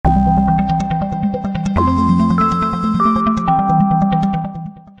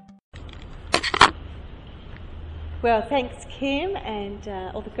Well, thanks Kim and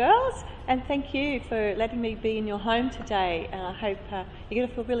all the girls, and thank you for letting me be in your home today. And I hope you're going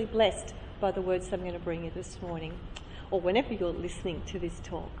to feel really blessed by the words that I'm going to bring you this morning, or whenever you're listening to this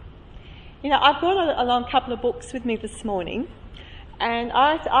talk. You know, I've brought along a couple of books with me this morning, and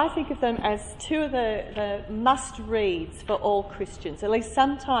I think of them as two of the must-reads for all Christians, at least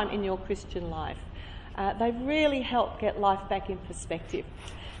sometime in your Christian life. They really help get life back in perspective.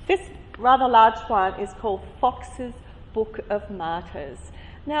 This rather large one is called Fox's Book of Martyrs.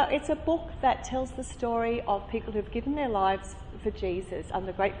 Now, it's a book that tells the story of people who've given their lives for Jesus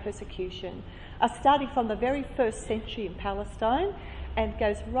under great persecution, starting from the very first century in Palestine and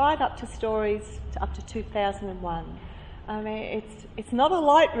goes right up to stories up to 2001. I mean, it's not a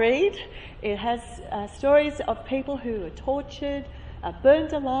light read. It has stories of people who were tortured,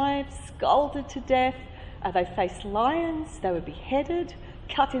 burned alive, scalded to death. They faced lions, they were beheaded,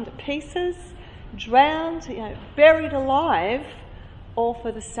 cut into pieces, drowned, buried alive, all for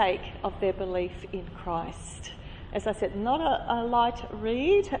the sake of their belief in Christ. As I said, not a light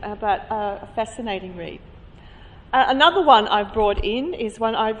read, but a fascinating read. Another one I've brought in is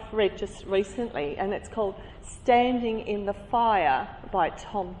one I've read just recently, and it's called Standing in the Fire by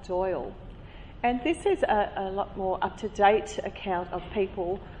Tom Doyle. And this is a lot more up-to-date account of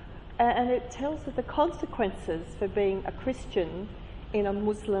people, and it tells of the consequences for being a Christian in a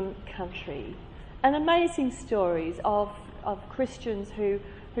Muslim country. And amazing stories of Christians who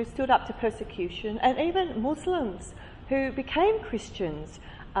stood up to persecution, and even Muslims who became Christians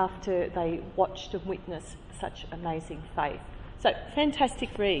after they watched and witnessed such amazing faith. So,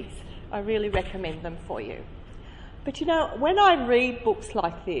 fantastic reads. I really recommend them for you. But when I read books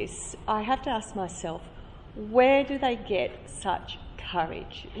like this, I have to ask myself, where do they get such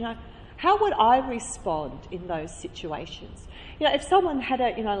courage? How would I respond in those situations? If someone had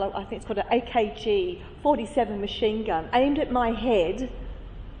I think it's called an AKG-47 machine gun aimed at my head,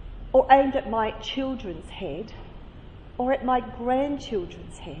 or aimed at my children's head, or at my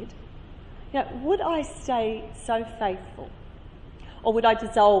grandchildren's head, would I stay so faithful? Or would I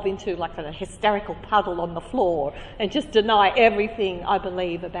dissolve into like a hysterical puddle on the floor and just deny everything I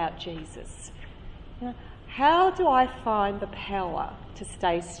believe about Jesus? How do I find the power to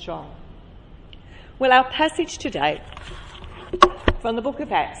stay strong? Well, our passage today from the book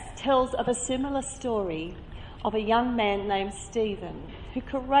of Acts tells of a similar story of a young man named Stephen who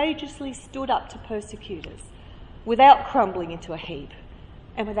courageously stood up to persecutors without crumbling into a heap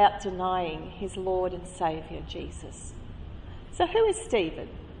and without denying his Lord and Saviour, Jesus. So who is Stephen?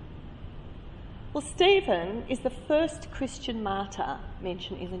 Well, Stephen is the first Christian martyr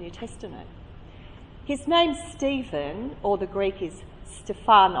mentioned in the New Testament. His name's Stephen, or the Greek is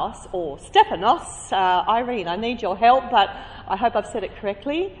Stephanos, or Stephanos. Irene, I need your help, but I hope I've said it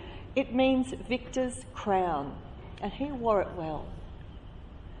correctly. It means victor's crown, and he wore it well.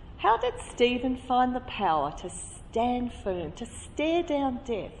 How did Stephen find the power to stand firm, to stare down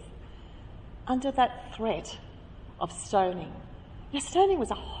death under that threat of stoning? Now, stoning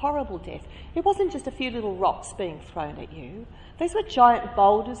was a horrible death. It wasn't just a few little rocks being thrown at you. These were giant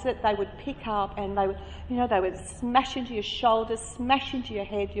boulders that they would pick up, and they would smash into your shoulders, smash into your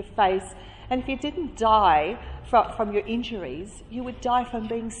head, your face. And if you didn't die from your injuries, you would die from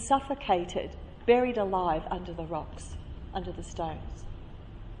being suffocated, buried alive under the rocks, under the stones.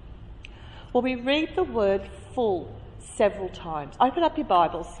 Well, we read the word full several times. Open up your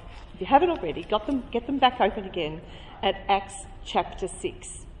Bibles. If you haven't already, get them back open again at Acts chapter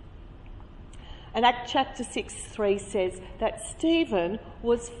 6. And Acts chapter 6:3 says that Stephen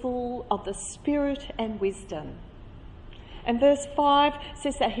was full of the Spirit and wisdom. And verse 5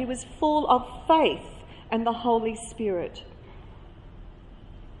 says that he was full of faith and the Holy Spirit.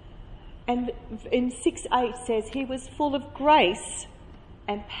 And in 6:8 says he was full of grace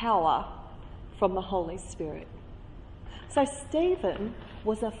and power from the Holy Spirit. So Stephen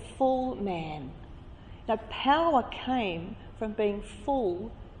was a full man. Now, power came from being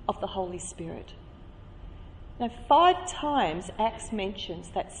full of the Holy Spirit. Now, 5 times Acts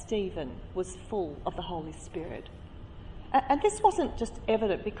mentions that Stephen was full of the Holy Spirit. And this wasn't just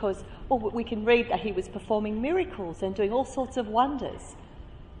evident because we can read that he was performing miracles and doing all sorts of wonders.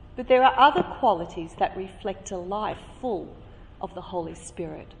 But there are other qualities that reflect a life full of the Holy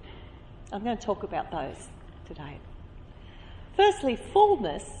Spirit. I'm going to talk about those today. Firstly,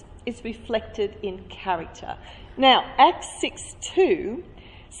 fullness is reflected in character. Now, Acts 6:2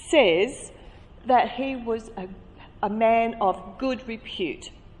 says that he was a man of good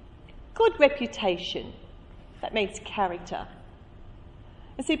repute. Good reputation. That means character.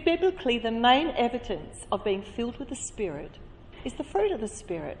 And see, biblically, the main evidence of being filled with the Spirit is the fruit of the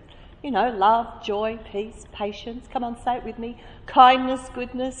Spirit. You know, love, joy, peace, patience. Come on, say it with me. Kindness,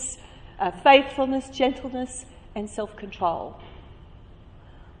 goodness, faithfulness, gentleness, and self-control.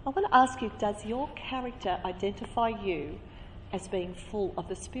 I want to ask you, does your character identify you as being full of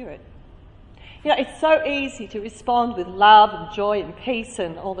the Spirit? You know, it's so easy to respond with love and joy and peace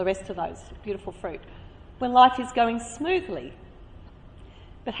and all the rest of those beautiful fruit when life is going smoothly.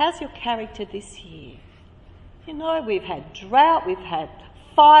 But how's your character this year? You know, we've had drought, we've had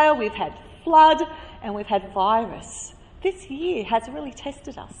fire, we've had flood, and we've had virus. This year has really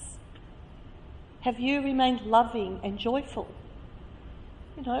tested us. Have you remained loving and joyful?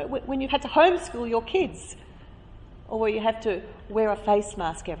 You know, when you've had to homeschool your kids, or where you have to wear a face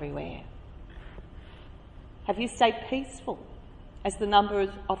mask everywhere. Have you stayed peaceful as the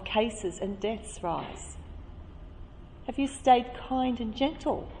number of cases and deaths rise? Have you stayed kind and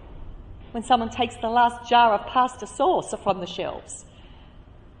gentle when someone takes the last jar of pasta sauce from the shelves?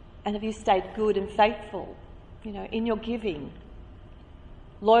 And have you stayed good and faithful, you know, in your giving,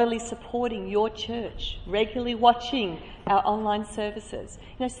 loyally supporting your church, regularly watching our online services,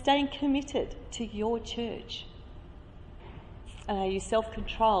 you know, staying committed to your church? And are you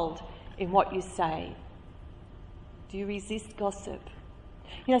self-controlled in what you say? Do you resist gossip?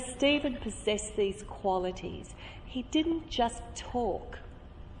 You know, Stephen possessed these qualities. He didn't just talk,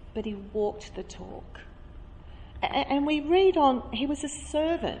 but he walked the talk. And we read on, he was a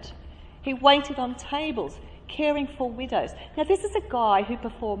servant. He waited on tables, caring for widows. Now, this is a guy who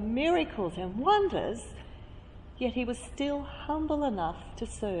performed miracles and wonders, yet he was still humble enough to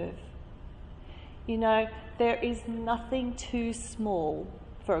serve. You know, there is nothing too small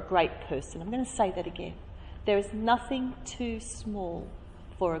for a great person. I'm going to say that again. There is nothing too small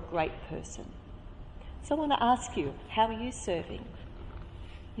for a great person. So I want to ask you, how are you serving?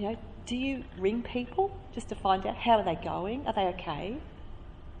 You know, do you ring people just to find out how are they going? Are they okay?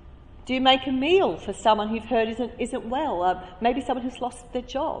 Do you make a meal for someone who've heard isn't well? Maybe someone who's lost their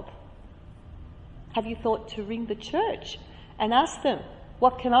job. Have you thought to ring the church and ask them,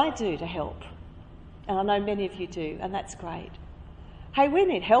 what can I do to help? And I know many of you do, and that's great. Hey, we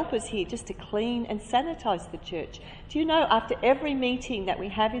need helpers here just to clean and sanitise the church. Do you know, after every meeting that we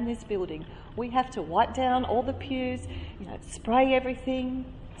have in this building, we have to wipe down all the pews, you know, spray everything,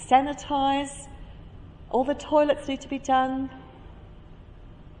 sanitise, all the toilets need to be done.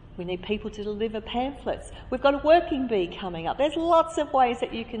 We need people to deliver pamphlets. We've got a working bee coming up. There's lots of ways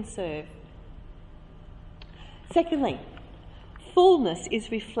that you can serve. Secondly, fullness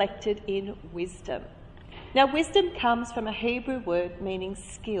is reflected in wisdom. Now, wisdom comes from a Hebrew word meaning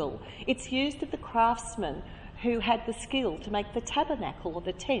skill. It's used of the craftsmen who had the skill to make the tabernacle or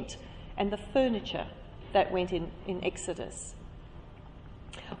the tent and the furniture that went in Exodus.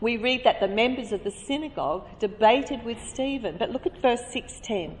 We read that the members of the synagogue debated with Stephen, but look at verse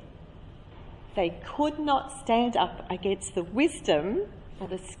 6:10. They could not stand up against the wisdom or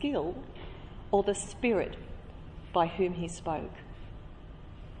the skill or the spirit by whom he spoke.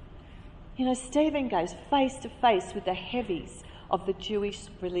 You know, Stephen goes face to face with the heavies of the Jewish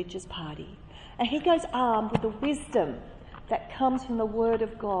religious party. And he goes armed with the wisdom that comes from the Word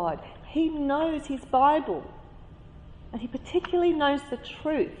of God. He knows his Bible. And he particularly knows the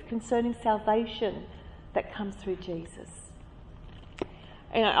truth concerning salvation that comes through Jesus.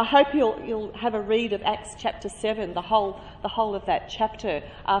 And I hope you'll have a read of Acts chapter 7, the whole of that chapter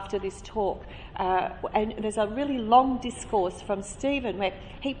after this talk. And there's a really long discourse from Stephen where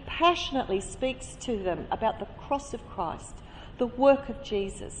he passionately speaks to them about the cross of Christ, the work of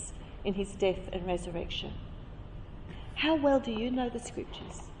Jesus in his death and resurrection. How well do you know the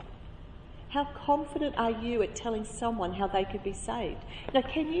scriptures? How confident are you at telling someone how they could be saved? Now,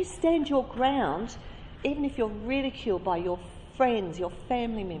 can you stand your ground even if you're ridiculed by your friends, your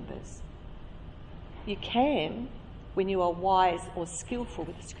family members? You can when you are wise or skillful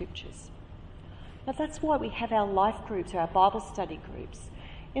with the scriptures. Now, that's why we have our life groups or our Bible study groups.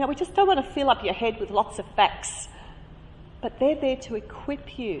 You know, we just don't want to fill up your head with lots of facts, but they're there to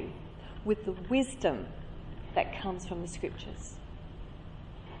equip you with the wisdom that comes from the scriptures.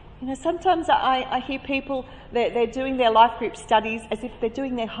 You know, sometimes I hear people, they're doing their life group studies as if they're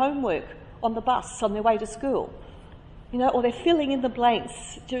doing their homework on the bus on their way to school. You know, or they're filling in the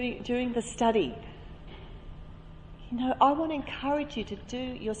blanks during the study. You know, I want to encourage you to do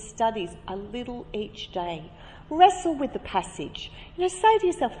your studies a little each day. Wrestle with the passage. You know, say to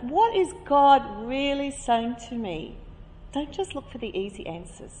yourself, what is God really saying to me? Don't just look for the easy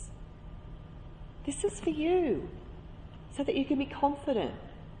answers. This is for you, so that you can be confident.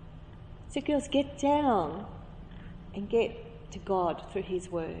 So girls, get down and get to God through his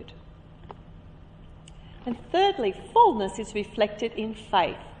word. And thirdly, fullness is reflected in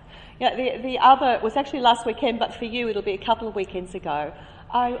faith. You know, the other was actually last weekend, but for you it'll be a couple of weekends ago.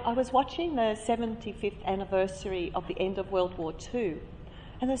 I was watching the 75th anniversary of the end of World War II,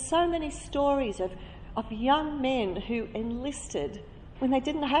 and there's so many stories of young men who enlisted when they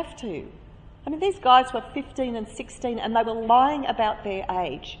didn't have to. I mean, these guys were 15 and 16 and they were lying about their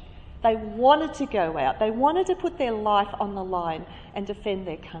age. They wanted to go out. They wanted to put their life on the line and defend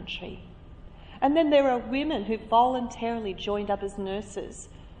their country. And then there are women who voluntarily joined up as nurses,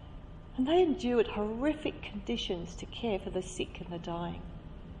 and they endured horrific conditions to care for the sick and the dying.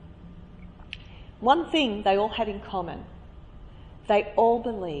 One thing they all had in common: they all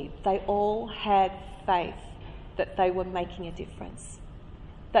believed, they all had faith that they were making a difference,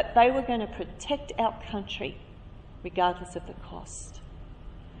 that they were going to protect our country regardless of the cost.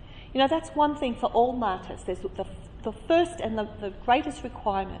 You know, that's one thing for all martyrs. There's the first and the greatest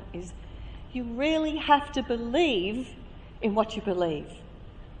requirement is you really have to believe in what you believe.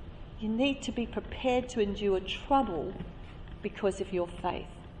 You need to be prepared to endure trouble because of your faith.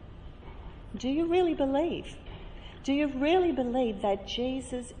 Do you really believe? Do you really believe that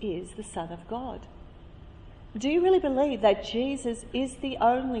Jesus is the Son of God? Do you really believe that Jesus is the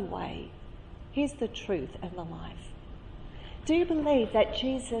only way? He's the truth and the life. Do you believe that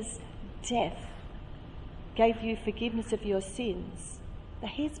Jesus' death gave you forgiveness of your sins? That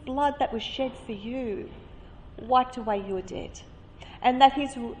his blood that was shed for you wiped away your debt? And that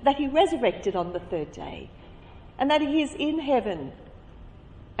he resurrected on the third day? And that he is in heaven?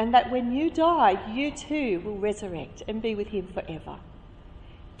 And that when you die, you too will resurrect and be with him forever?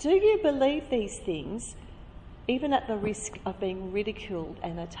 Do you believe these things, even at the risk of being ridiculed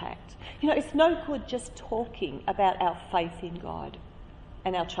and attacked? You know, it's no good just talking about our faith in God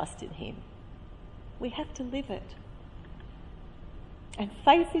and our trust in him. We have to live it. And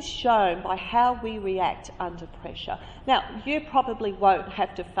faith is shown by how we react under pressure. Now, you probably won't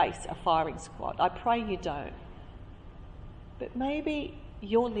have to face a firing squad. I pray you don't. But maybe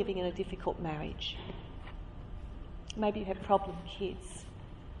you're living in a difficult marriage. Maybe you have problem kids,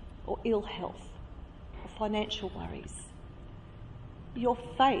 or ill health, or financial worries. Your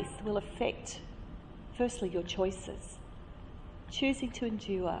faith will affect, firstly, your choices. Choosing to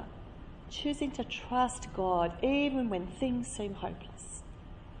endure, choosing to trust God even when things seem hopeless.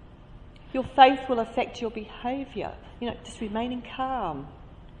 Your faith will affect your behaviour, just remaining calm,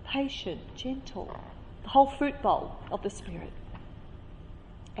 patient, gentle, the whole fruit bowl of the Spirit.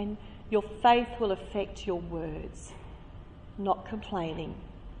 And your faith will affect your words, not complaining,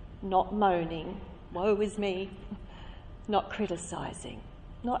 not moaning, woe is me, not criticising,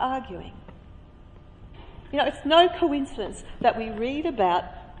 not arguing. It's no coincidence that we read about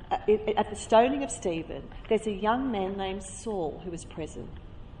at the stoning of Stephen, there's a young man named Saul who was present.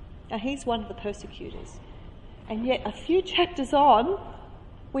 Now, he's one of the persecutors. And yet, a few chapters on,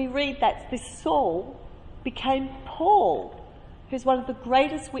 we read that this Saul became Paul, who's one of the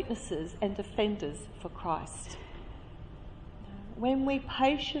greatest witnesses and defenders for Christ. When we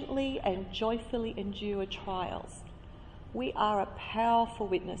patiently and joyfully endure trials, we are a powerful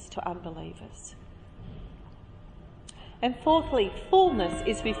witness to unbelievers. And fourthly, fullness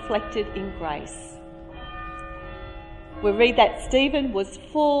is reflected in grace. We read that Stephen was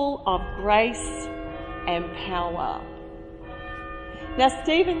full of grace and power. Now,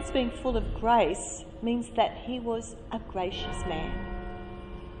 Stephen's being full of grace means that he was a gracious man.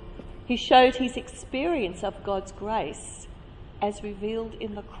 He showed his experience of God's grace as revealed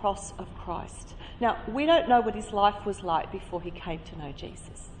in the cross of Christ. Now, we don't know what his life was like before he came to know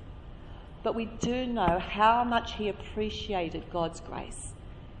Jesus. But we do know how much he appreciated God's grace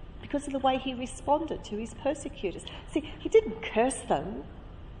because of the way he responded to his persecutors. See, he didn't curse them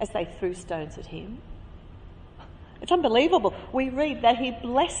as they threw stones at him. It's unbelievable. We read that he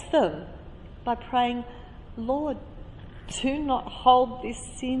blessed them by praying, Lord, do not hold this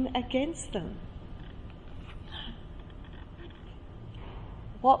sin against them.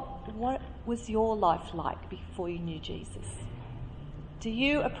 What was your life like before you knew Jesus? Do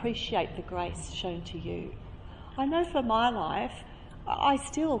you appreciate the grace shown to you? I know for my life, I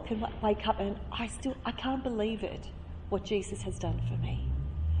still can wake up and I can't believe it, what Jesus has done for me.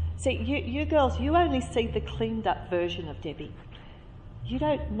 See, you girls, you only see the cleaned up version of Debbie. You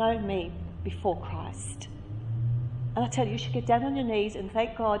don't know me before Christ. And I tell you should get down on your knees and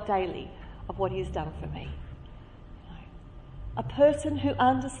thank God daily of what he has done for me. A person who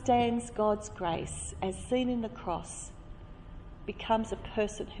understands God's grace as seen in the cross becomes a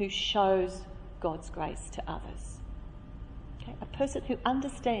person who shows God's grace to others. Okay? A person who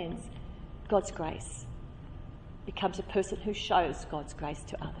understands God's grace becomes a person who shows God's grace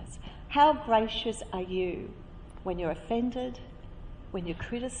to others. How gracious are you when you're offended, when you're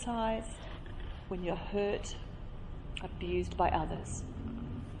criticised, when you're hurt, abused by others?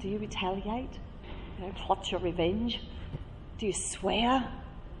 Do you retaliate? Plot your revenge? Do you swear?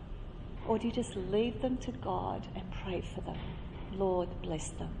 Or do you just leave them to God and pray for them? Lord, bless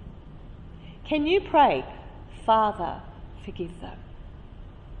them. Can you pray, Father, forgive them?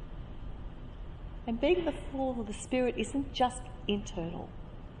 And being the full of the Spirit isn't just internal.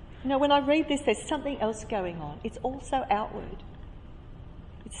 When I read this, there's something else going on. It's also outward.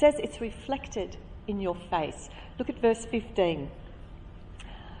 It says it's reflected in your face. Look at verse 15.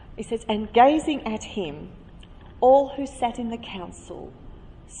 It says, and gazing at him, all who sat in the council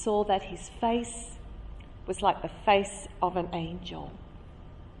saw that his face was like the face of an angel.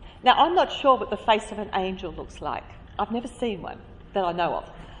 Now, I'm not sure what the face of an angel looks like. I've never seen one that I know of.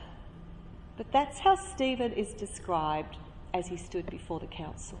 But that's how Stephen is described as he stood before the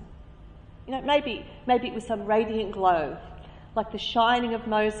council. Maybe it was some radiant glow, like the shining of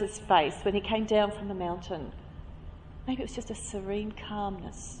Moses' face when he came down from the mountain. Maybe it was just a serene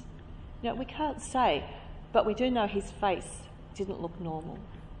calmness. We can't say, but we do know his face didn't look normal.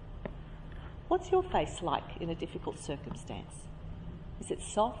 What's your face like in a difficult circumstance? Is it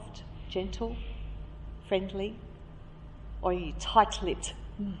soft, gentle, friendly? Or are you tight-lipped?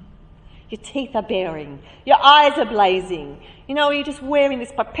 Your teeth are baring. Your eyes are blazing. Are you just wearing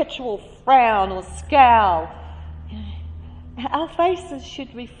this perpetual frown or scowl? Our faces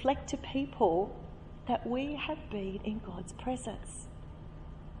should reflect to people that we have been in God's presence.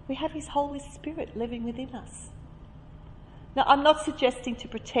 We have his Holy Spirit living within us. Now, I'm not suggesting to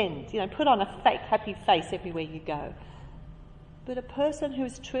pretend, put on a fake happy face everywhere you go. But a person who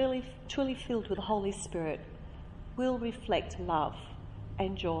is truly filled with the Holy Spirit will reflect love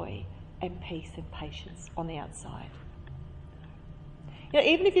and joy and peace and patience on the outside.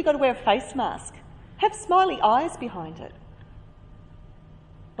 Even if you've got to wear a face mask, have smiley eyes behind it.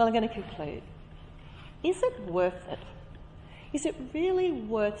 Well, I'm going to conclude. Is it worth it? Is it really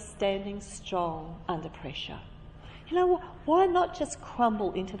worth standing strong under pressure? Why not just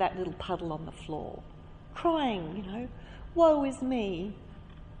crumble into that little puddle on the floor, crying, woe is me?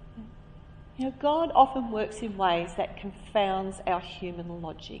 God often works in ways that confounds our human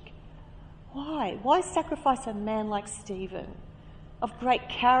logic. Why? Why sacrifice a man like Stephen, of great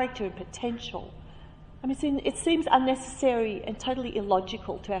character and potential? It seems unnecessary and totally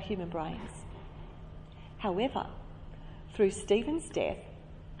illogical to our human brains. However, through Stephen's death,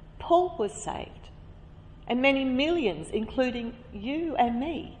 Paul was saved, and many millions, including you and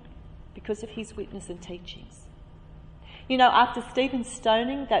me, because of his witness and teachings. After Stephen's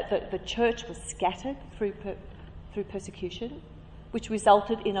stoning, the church was scattered through persecution, which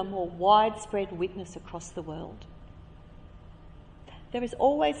resulted in a more widespread witness across the world. There is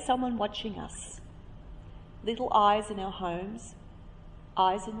always someone watching us. Little eyes in our homes,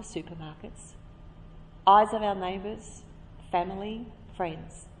 eyes in the supermarkets, eyes of our neighbours, family,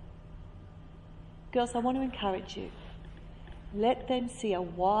 friends. Girls, I want to encourage you. Let them see a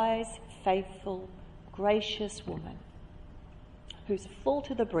wise, faithful, gracious woman who's full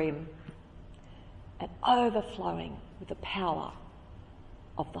to the brim and overflowing with the power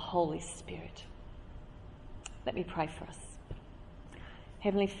of the Holy Spirit. Let me pray for us.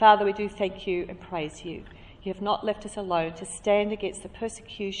 Heavenly Father, we do thank you and praise you. You have not left us alone to stand against the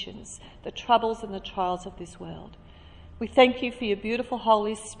persecutions, the troubles and the trials of this world. We thank you for your beautiful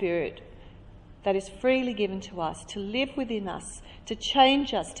Holy Spirit that is freely given to us, to live within us, to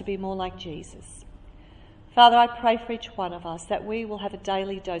change us to be more like Jesus. Father, I pray for each one of us that we will have a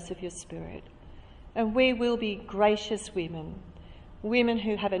daily dose of your Spirit, and we will be gracious women, women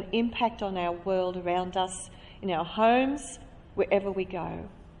who have an impact on our world around us, in our homes, wherever we go.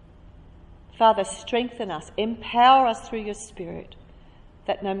 Father, strengthen us, empower us through your Spirit,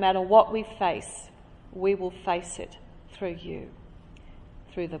 that no matter what we face, we will face it through you.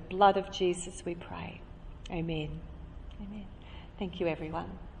 Through the blood of Jesus we pray. Amen. Amen. Thank you, everyone.